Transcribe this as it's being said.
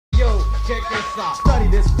check this out. Study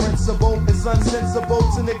this principle, it's unsensible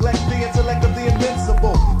to neglect the intellect of the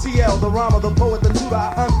invincible. TL, the rhymer, the poet, the tutor,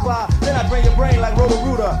 I unclog, then I drain your brain like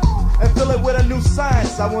Roto-Rooter and fill it with a new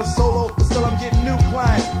science. I went solo, but still I'm getting new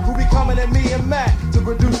clients who be coming at me and Mac to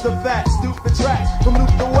produce the facts, stupid tracks from loop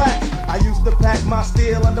to whack. I used to pack my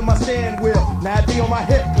steel under my steering wheel, now I be on my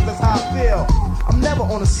hip cause that's how I feel. I'm never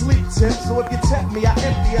on a sleep tip, so if you tempt me, I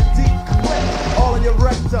empty a deep clip all in your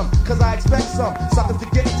rectum, cause I expect some suckers to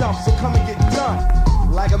get dumped, so come and get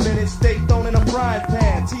done. Like a minute steak thrown in a frying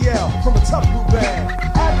pan. TL from a tough group band.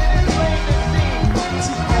 As it is plain to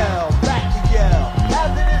see, TL, back to yell.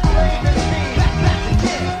 as it is plain to see, back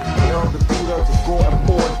again. Yo, the tutor to score and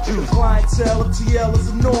more juice. The clientele of TL is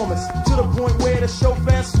enormous, to the point where the show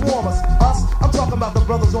fans swarm us. I'm talking about the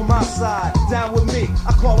brothers on my side. Down with me,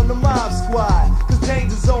 I call them the mob squad. Cause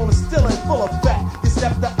danger zone is still in full effect. You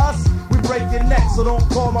step to us, we break your neck. So don't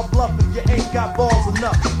call my bluff if you ain't got balls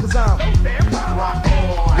enough. Cause I'm Rock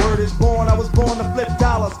on. word is born, I was born to flip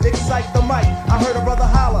dollars. Excite the mic, I heard a brother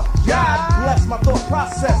holler. God bless my thought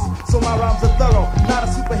process, so my rhymes are thorough. Not a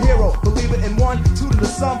superhero, believe it in 1, 2 to the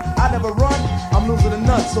sum. I never run, I'm losing the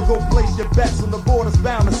nuts. So go place your bets on the borders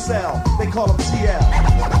bound to sell. They call them TL.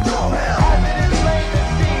 As it is plain to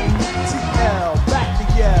see, TL, back to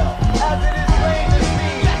yell. as it is plain to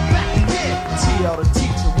see, back again. TL the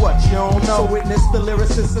teacher, what you don't know. So witness the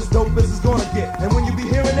lyricist as dope as it's gonna get. And when you be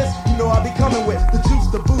hearing this, you know I be coming with the juice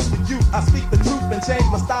to boost the youth. I speak the truth and change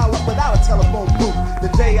my style up without a telephone booth. The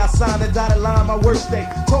day I signed the dotted line, my worst day,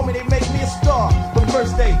 told me they make me a star. But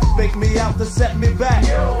first they fake me out to set me back.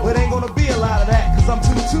 But ain't gonna be a lot of that, cause I'm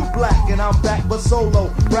too black. And I'm back but solo,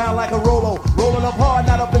 brown like a Rolo. Rolling up hard,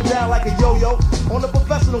 not up and down like a yo-yo. On the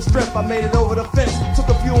professional strip, I made it over the fence. Took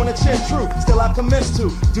a few on the chin, true. Still I commenced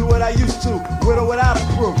to do what I used to, with or without a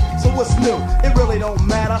crew. So what's new? It really don't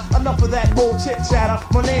matter. Enough of that old chit chatter.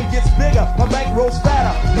 My name gets bigger, my bank rolls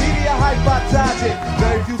fatter. Media hype, I dodge it.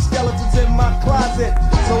 Very few skeletons in my closet.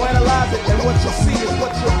 So analyze it, and what you see is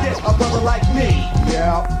what you'll get. A brother like me.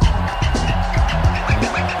 Yeah.